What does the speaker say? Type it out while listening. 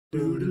Hey,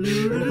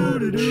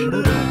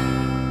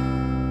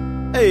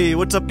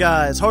 what's up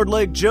guys?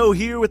 Hardleg Joe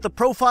here with the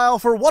profile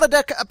for What a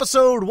Deck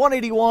episode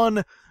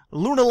 181,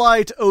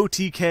 Lunalight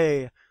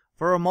OTK.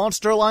 For our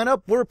monster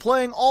lineup, we're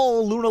playing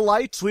all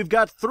Lunalights. We've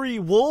got 3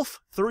 Wolf,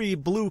 3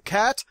 Blue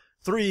Cat,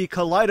 3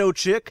 Kaleido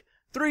Chick,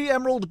 3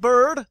 Emerald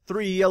Bird,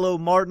 3 Yellow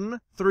Martin,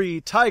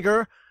 3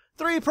 Tiger,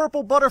 3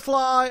 Purple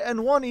Butterfly,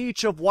 and 1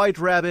 each of White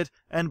Rabbit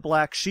and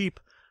Black Sheep.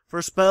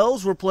 For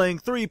spells, we're playing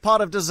 3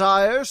 Pot of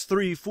Desires,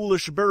 3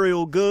 Foolish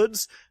Burial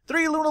Goods,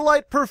 3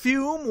 Lunalight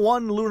Perfume,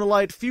 1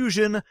 Lunalight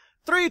Fusion,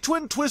 3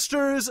 Twin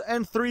Twisters,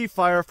 and 3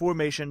 Fire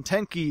Formation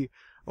Tenki.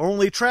 Or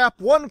only trap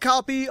 1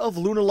 copy of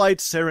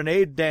Lunalight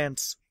Serenade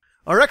Dance.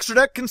 Our extra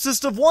deck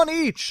consists of 1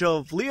 each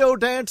of Leo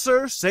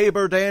Dancer,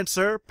 Saber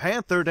Dancer,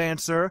 Panther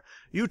Dancer,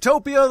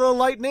 Utopia the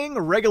Lightning,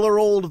 regular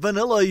old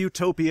vanilla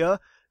Utopia,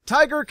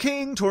 Tiger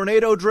King,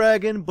 Tornado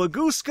Dragon,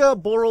 Bagooska,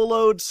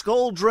 Borreload,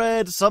 Skull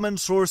Dread, Summon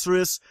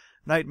Sorceress,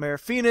 Nightmare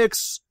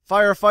Phoenix,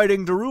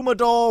 Firefighting Daruma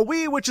Doll,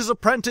 Wee Witch's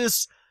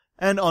Apprentice,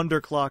 and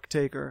Underclock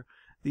Taker.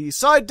 The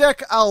side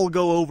deck I'll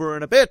go over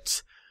in a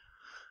bit.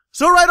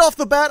 So right off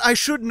the bat, I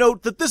should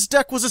note that this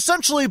deck was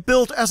essentially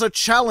built as a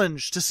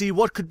challenge to see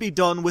what could be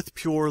done with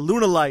pure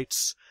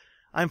Lunalights.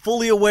 I'm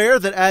fully aware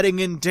that adding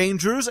in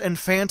Dangers and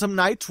Phantom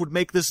Knights would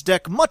make this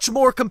deck much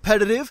more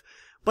competitive,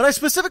 but I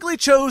specifically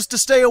chose to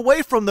stay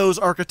away from those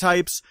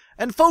archetypes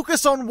and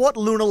focus on what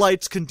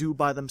Lunalights can do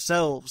by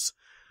themselves.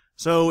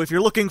 So if you're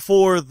looking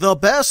for the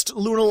best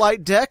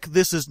Lunalight deck,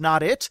 this is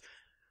not it.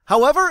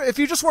 However, if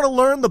you just want to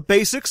learn the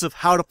basics of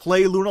how to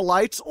play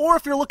Lunalights, or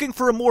if you're looking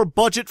for a more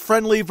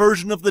budget-friendly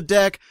version of the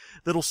deck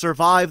that'll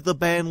survive the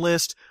ban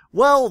list,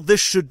 well,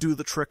 this should do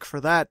the trick for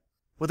that.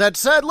 With that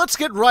said, let's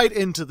get right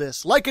into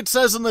this. Like it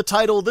says in the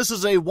title, this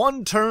is a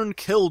one-turn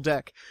kill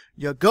deck.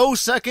 You go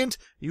second,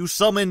 you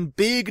summon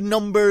big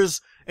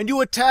numbers, and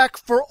you attack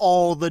for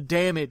all the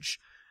damage.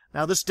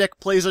 Now this deck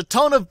plays a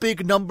ton of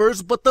big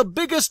numbers, but the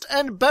biggest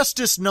and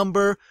bestest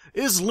number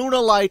is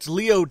Lunalight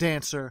Leo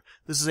Dancer.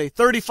 This is a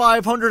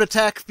 3500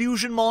 attack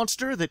fusion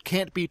monster that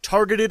can't be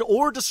targeted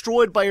or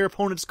destroyed by your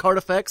opponent's card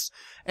effects,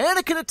 and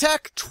it can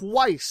attack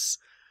twice.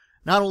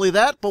 Not only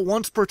that, but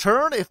once per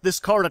turn, if this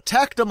card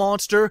attacked a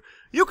monster,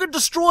 you can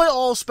destroy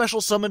all special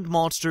summoned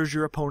monsters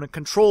your opponent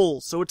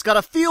controls, so it's got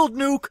a field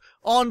nuke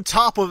on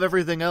top of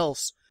everything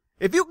else.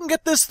 If you can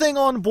get this thing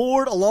on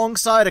board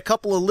alongside a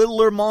couple of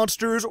littler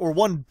monsters or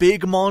 1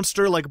 big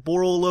monster like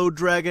Borreload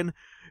Dragon,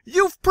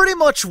 you've pretty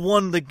much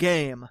won the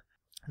game.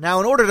 Now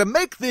in order to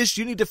make this,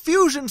 you need to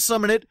fusion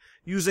summon it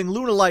using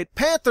Lunalight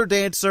Panther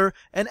Dancer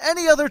and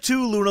any other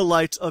 2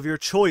 Lunalights of your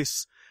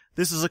choice.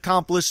 This is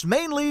accomplished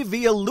mainly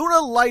via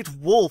Lunalight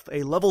Wolf,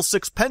 a level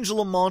 6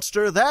 pendulum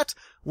monster that,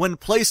 when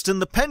placed in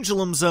the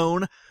pendulum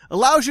zone,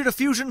 allows you to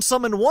fusion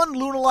summon 1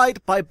 Lunalight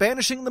by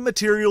banishing the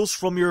materials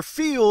from your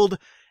field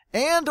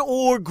and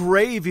or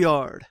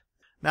graveyard.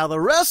 Now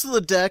the rest of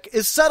the deck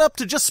is set up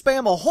to just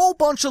spam a whole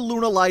bunch of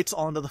Lunalights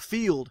onto the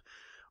field.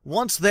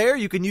 Once there,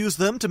 you can use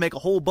them to make a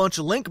whole bunch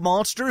of Link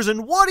monsters,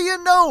 and what do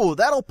you know?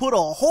 That'll put a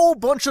whole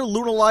bunch of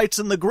Lunalights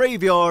in the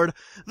graveyard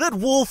that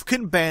Wolf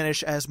can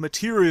banish as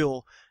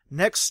material.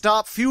 Next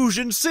stop,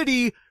 Fusion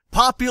City,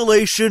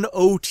 population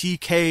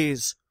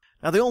OTKs.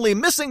 Now the only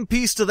missing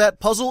piece to that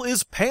puzzle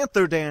is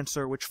Panther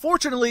Dancer, which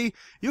fortunately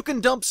you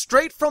can dump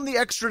straight from the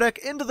extra deck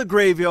into the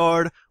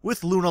graveyard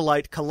with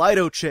Lunalight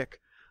Kaleido Chick.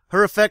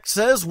 Her effect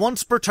says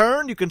once per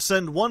turn you can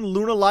send 1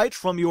 Lunalight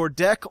from your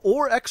deck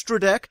or extra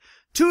deck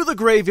to the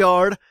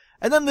graveyard,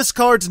 and then this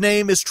card's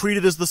name is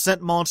treated as the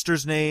sent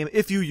monster's name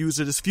if you use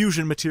it as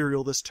fusion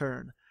material this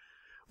turn.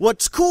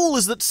 What's cool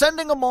is that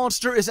sending a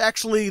monster is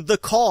actually the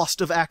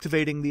cost of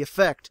activating the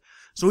effect.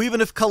 So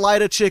even if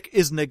Kaleido Chick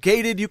is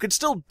negated, you can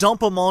still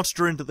dump a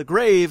monster into the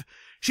grave,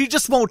 she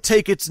just won't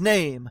take its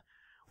name.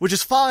 Which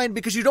is fine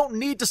because you don't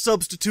need to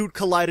substitute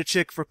Kaleido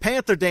Chick for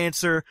Panther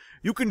Dancer,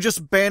 you can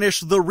just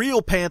banish the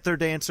real Panther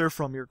Dancer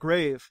from your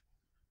grave.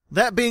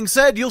 That being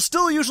said, you'll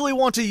still usually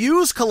want to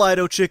use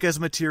Kaleido Chick as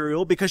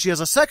material because she has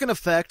a second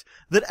effect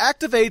that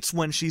activates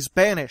when she's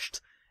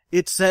banished.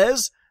 It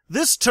says,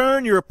 this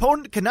turn your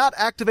opponent cannot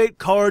activate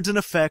cards and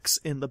effects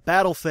in the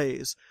battle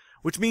phase.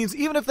 Which means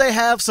even if they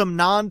have some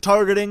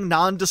non-targeting,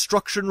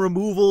 non-destruction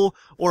removal,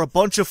 or a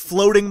bunch of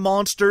floating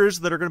monsters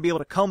that are going to be able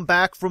to come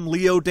back from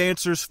Leo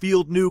Dancer's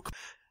field nuke,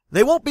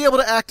 they won't be able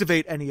to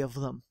activate any of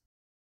them.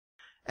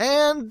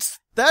 And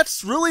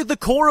that's really the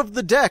core of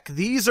the deck.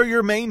 These are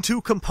your main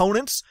 2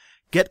 components.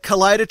 Get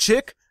Kaleido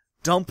Chick,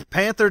 dump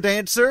Panther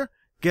Dancer,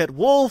 get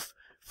Wolf,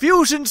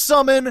 fusion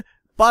summon,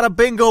 bada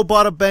bingo,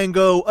 bada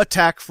bango,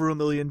 attack for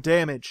 1,000,000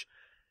 damage.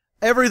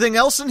 Everything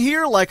else in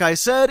here, like I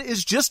said,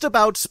 is just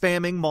about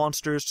spamming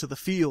monsters to the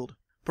field.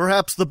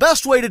 Perhaps the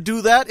best way to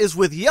do that is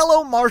with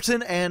Yellow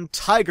Martin and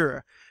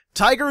Tiger.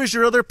 Tiger is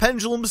your other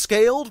pendulum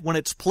scaled. When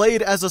it's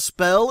played as a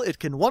spell, it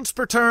can once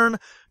per turn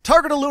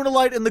target a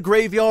Lunalight in the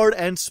graveyard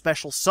and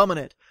special summon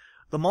it.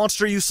 The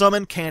monster you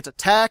summon can't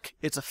attack,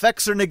 its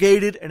effects are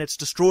negated, and it's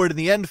destroyed in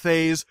the end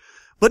phase.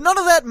 But none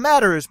of that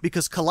matters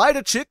because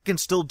Kaleido Chick can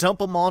still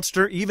dump a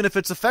monster even if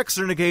its effects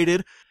are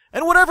negated,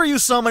 And whatever you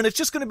summon, it's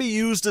just going to be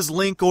used as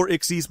Link or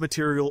Ixie's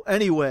material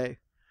anyway.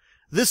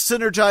 This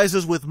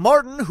synergizes with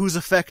Martin, whose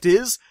effect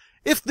is,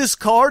 if this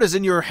card is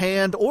in your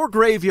hand or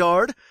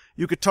graveyard,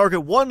 you could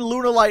target one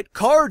Lunalight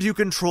card you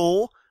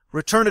control,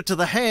 return it to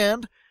the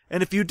hand,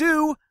 and if you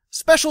do,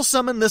 special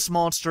summon this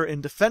monster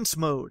in defense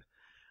mode.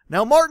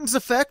 Now Martin's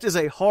effect is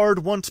a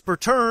hard once per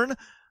turn,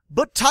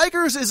 but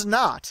Tiger's is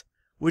not,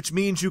 which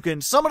means you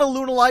can summon a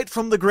Lunalight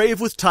from the grave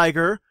with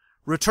Tiger,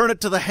 return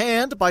it to the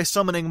hand by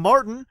summoning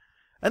Martin,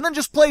 and then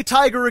just play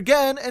Tiger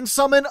again and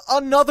summon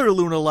another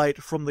Lunalight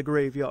from the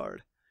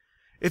graveyard.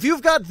 If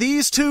you've got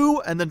these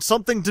two, and then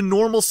something to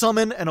normal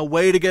summon and a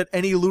way to get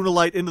any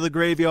Lunalight into the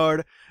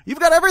graveyard, you've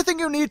got everything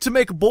you need to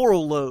make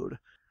Boral load.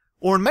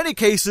 Or in many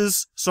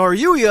cases,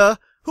 Saryuya,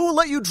 who will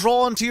let you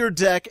draw into your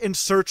deck and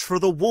search for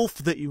the wolf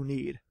that you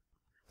need.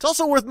 It's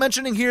also worth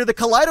mentioning here that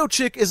Kaleido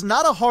Chick is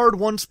not a hard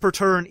once per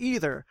turn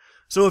either,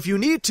 so if you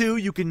need to,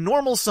 you can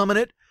normal summon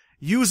it,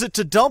 use it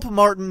to dump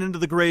Martin into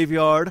the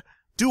graveyard,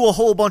 do a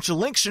whole bunch of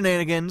Link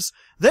shenanigans,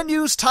 then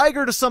use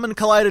Tiger to summon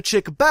Kaleido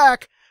Chick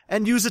back,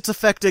 and use its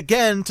effect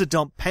again to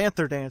dump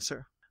Panther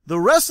Dancer. The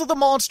rest of the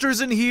monsters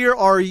in here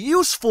are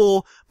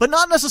useful, but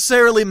not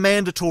necessarily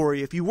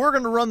mandatory. If you were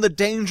going to run the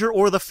Danger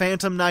or the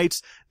Phantom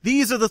Knights,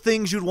 these are the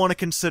things you'd want to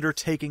consider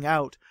taking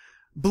out.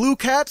 Blue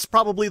Cat's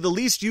probably the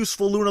least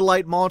useful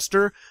Lunalight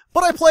monster,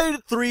 but I played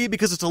it 3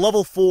 because it's a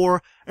level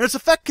 4, and its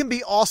effect can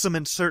be awesome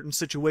in certain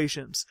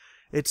situations.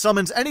 It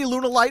summons any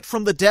Lunalight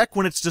from the deck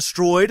when it's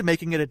destroyed,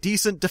 making it a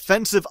decent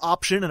defensive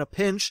option in a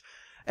pinch,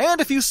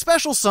 and if you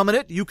special summon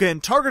it, you can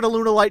target a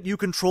Lunalight you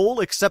control,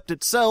 except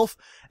itself,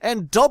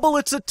 and double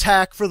its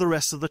attack for the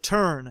rest of the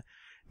turn.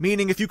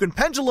 Meaning if you can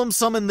Pendulum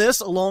summon this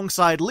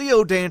alongside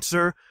Leo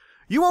Dancer,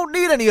 you won't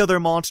need any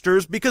other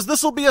monsters, because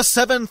this will be a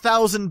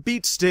 7,000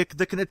 beat stick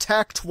that can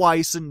attack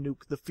twice and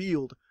nuke the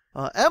field.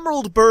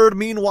 Emerald Bird,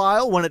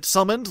 meanwhile, when it's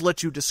summoned,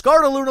 lets you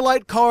discard a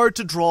Lunalight card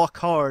to draw a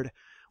card,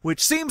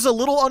 which seems a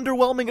little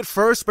underwhelming at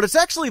first, but it's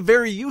actually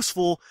very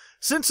useful,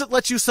 since it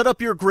lets you set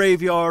up your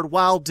graveyard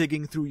while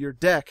digging through your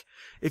deck.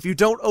 If you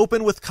don't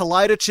open with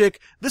Kaleido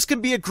Chick, this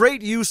can be a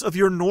great use of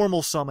your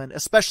normal summon,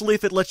 especially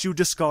if it lets you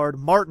discard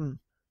Martin.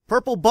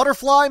 Purple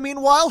Butterfly,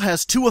 meanwhile,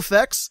 has 2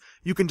 effects.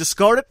 You can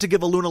discard it to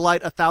give a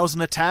Lunalight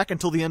 1,000 attack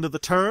until the end of the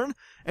turn,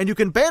 and you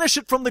can banish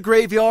it from the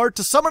graveyard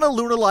to summon a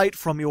Lunalight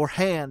from your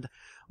hand.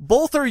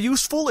 Both are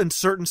useful in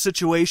certain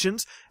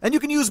situations, and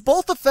you can use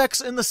both effects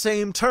in the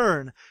same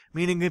turn,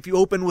 meaning if you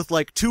open with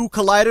like 2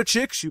 Kaleido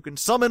Chicks, you can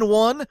summon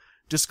one,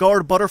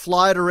 discard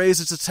Butterfly to raise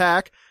its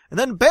attack, and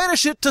then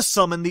banish it to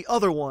summon the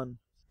other one.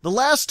 The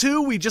last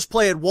 2 we just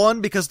play at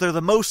 1 because they're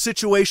the most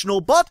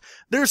situational, but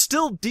they're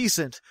still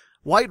decent.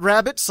 White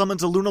Rabbit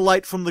summons a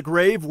Lunalight from the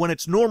grave when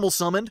it's normal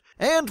summoned,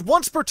 and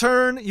once per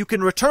turn, you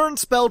can return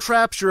spell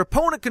traps your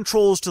opponent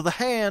controls to the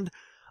hand,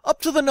 up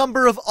to the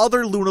number of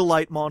other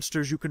Lunalight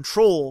monsters you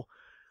control,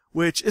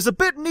 which is a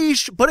bit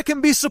niche, but it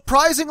can be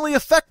surprisingly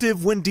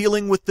effective when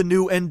dealing with the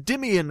new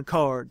Endymion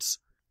cards.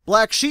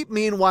 Black Sheep,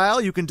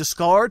 meanwhile, you can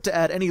discard to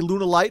add any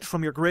Lunalight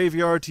from your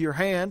graveyard to your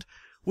hand,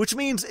 which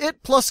means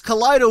it plus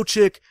Kaleido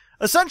Chick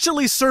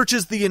essentially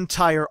searches the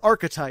entire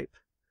archetype.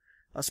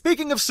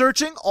 Speaking of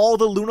searching, all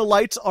the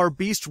Lunalights are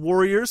Beast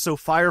Warriors, so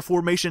Fire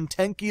Formation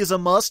Tenki is a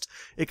must.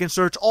 It can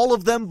search all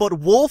of them but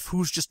Wolf,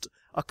 who's just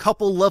a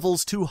couple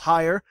levels too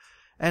higher.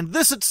 And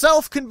this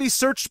itself can be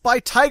searched by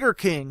Tiger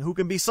King, who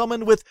can be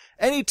summoned with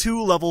any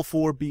 2 level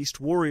 4 Beast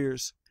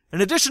Warriors.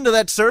 In addition to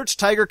that search,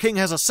 Tiger King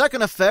has a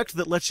second effect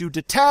that lets you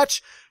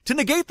detach to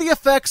negate the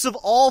effects of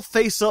all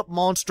face-up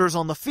monsters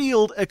on the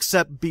field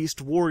except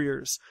Beast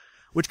Warriors,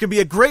 which can be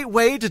a great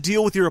way to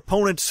deal with your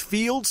opponent's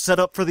field set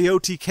up for the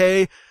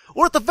OTK,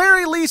 or at the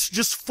very least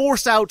just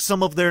force out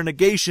some of their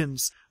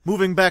negations.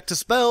 Moving back to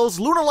spells,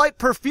 Lunalight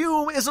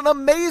Perfume is an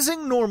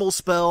amazing normal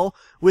spell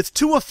with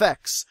 2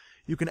 effects.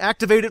 You can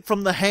activate it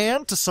from the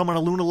hand to summon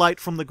a Lunalight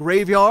from the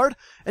graveyard,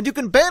 and you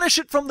can banish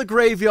it from the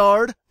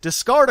graveyard,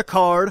 discard a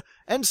card,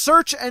 and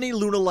search any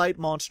Lunalight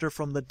monster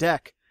from the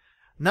deck.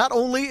 Not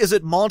only is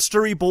it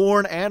Monster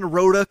Reborn and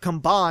Rhoda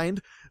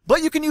combined,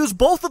 but you can use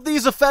both of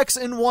these effects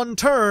in one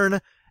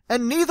turn,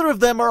 and neither of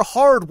them are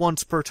hard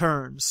once per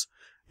turns.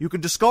 You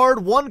can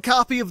discard 1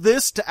 copy of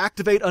this to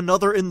activate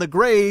another in the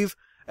grave,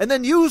 and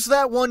then use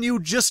that one you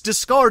just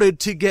discarded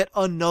to get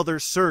another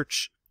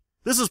search.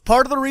 This is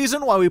part of the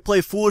reason why we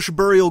play Foolish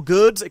Burial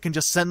Goods. It can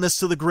just send this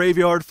to the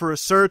graveyard for a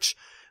search.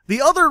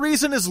 The other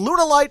reason is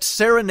Lunalight's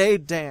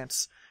Serenade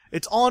Dance.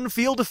 Its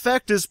on-field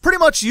effect is pretty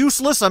much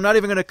useless. I'm not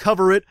even going to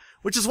cover it,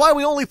 which is why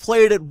we only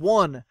play it at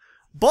 1.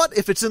 But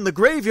if it's in the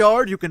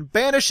graveyard, you can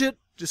banish it,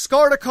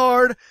 discard a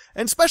card,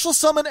 and special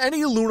summon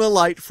any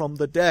Lunalight from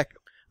the deck.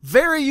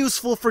 Very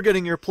useful for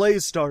getting your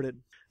plays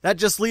started. That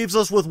just leaves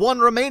us with 1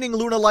 remaining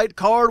Lunalight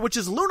card, which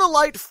is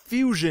Lunalight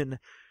Fusion,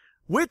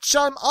 which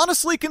I'm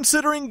honestly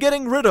considering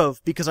getting rid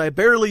of because I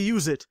barely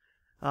use it.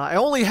 I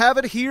only have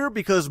it here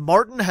because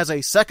Martin has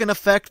a second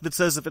effect that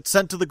says if it's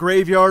sent to the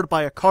graveyard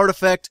by a card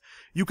effect,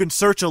 you can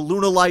search a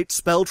Lunalight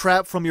spell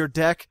trap from your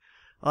deck.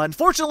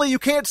 Unfortunately, you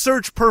can't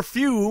search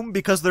perfume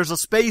because there's a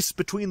space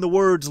between the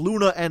words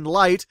Luna and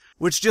Light,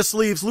 which just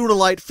leaves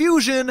Lunalight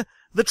Fusion,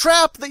 the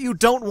trap that you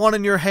don't want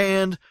in your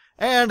hand,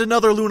 and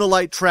another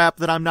Lunalight trap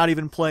that I'm not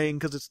even playing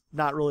because it's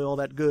not really all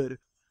that good.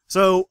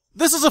 So,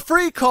 this is a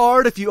free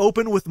card if you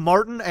open with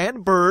Martin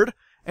and Bird,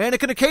 and it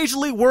can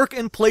occasionally work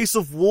in place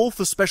of Wolf,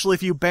 especially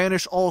if you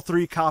banish all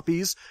 3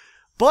 copies.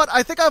 But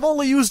I think I've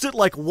only used it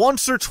like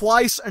once or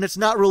twice, and it's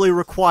not really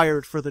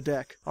required for the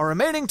deck. Our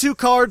remaining 2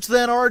 cards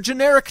then are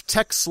generic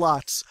tech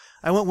slots.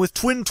 I went with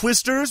Twin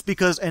Twisters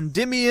because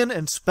Endymion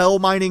and Spell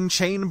Mining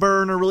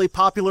Chainburn are really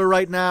popular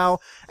right now,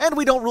 and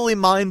we don't really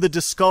mind the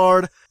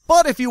discard.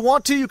 But if you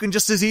want to, you can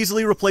just as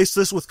easily replace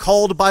this with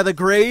Called by the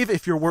Grave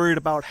if you're worried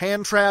about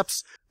hand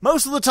traps.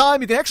 Most of the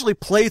time, you can actually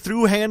play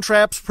through hand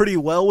traps pretty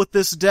well with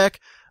this deck,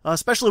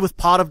 especially with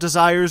Pot of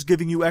Desires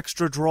giving you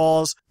extra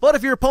draws. But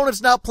if your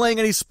opponent's not playing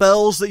any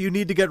spells that you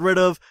need to get rid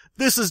of,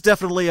 this is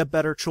definitely a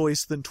better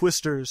choice than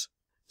Twisters.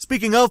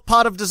 Speaking of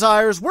Pot of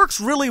Desires,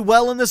 works really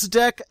well in this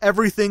deck.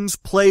 Everything's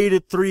played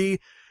at 3.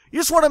 You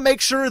just want to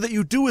make sure that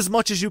you do as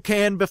much as you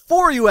can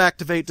before you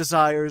activate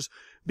Desires,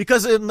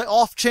 because in the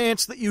off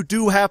chance that you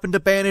do happen to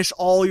banish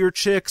all your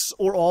chicks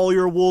or all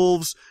your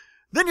wolves,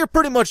 then you're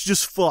pretty much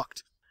just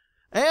fucked.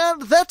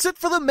 And that's it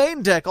for the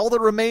main deck. All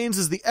that remains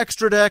is the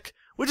extra deck,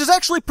 which is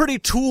actually pretty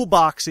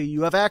toolboxy.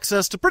 You have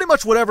access to pretty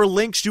much whatever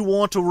links you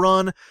want to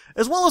run,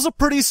 as well as a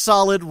pretty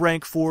solid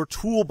rank 4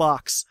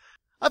 toolbox.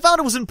 I found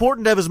it was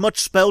important to have as much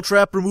spell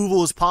trap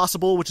removal as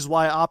possible, which is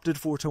why I opted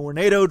for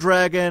Tornado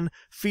Dragon,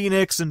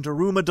 Phoenix, and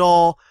Daruma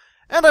Doll,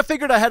 and I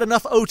figured I had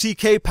enough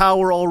OTK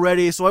power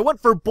already, so I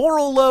went for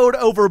Boral Load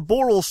over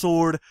Boral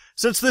Sword,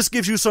 since this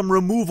gives you some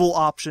removal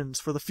options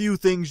for the few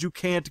things you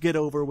can't get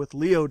over with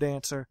Leo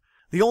Dancer.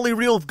 The only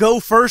real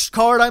go-first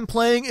card I'm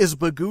playing is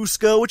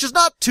Bagooska, which is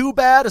not too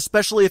bad,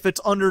 especially if it's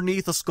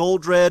underneath a Skull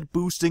Dread,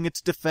 boosting its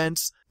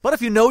defense. But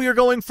if you know you're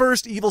going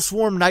first, Evil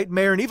Swarm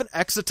Nightmare and even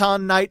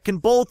Exciton Knight can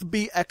both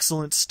be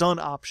excellent stun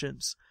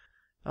options.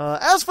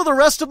 As for the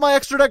rest of my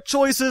extra deck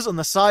choices and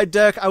the side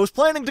deck, I was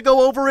planning to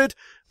go over it,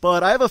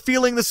 but I have a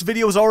feeling this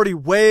video is already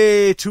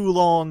way too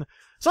long,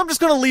 so I'm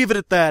just gonna leave it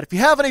at that. If you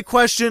have any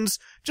questions,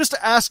 just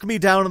ask me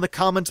down in the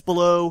comments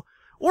below.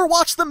 Or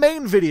watch the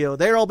main video.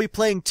 There I'll be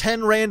playing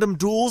 10 random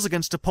duels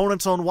against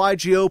opponents on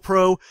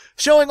YGOPro,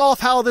 showing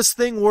off how this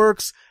thing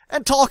works,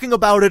 and talking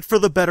about it for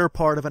the better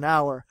part of an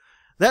hour.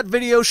 That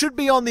video should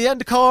be on the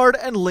end card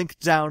and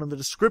linked down in the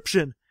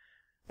description.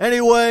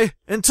 Anyway,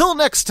 until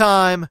next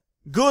time,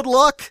 good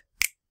luck,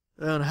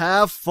 and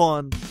have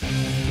fun.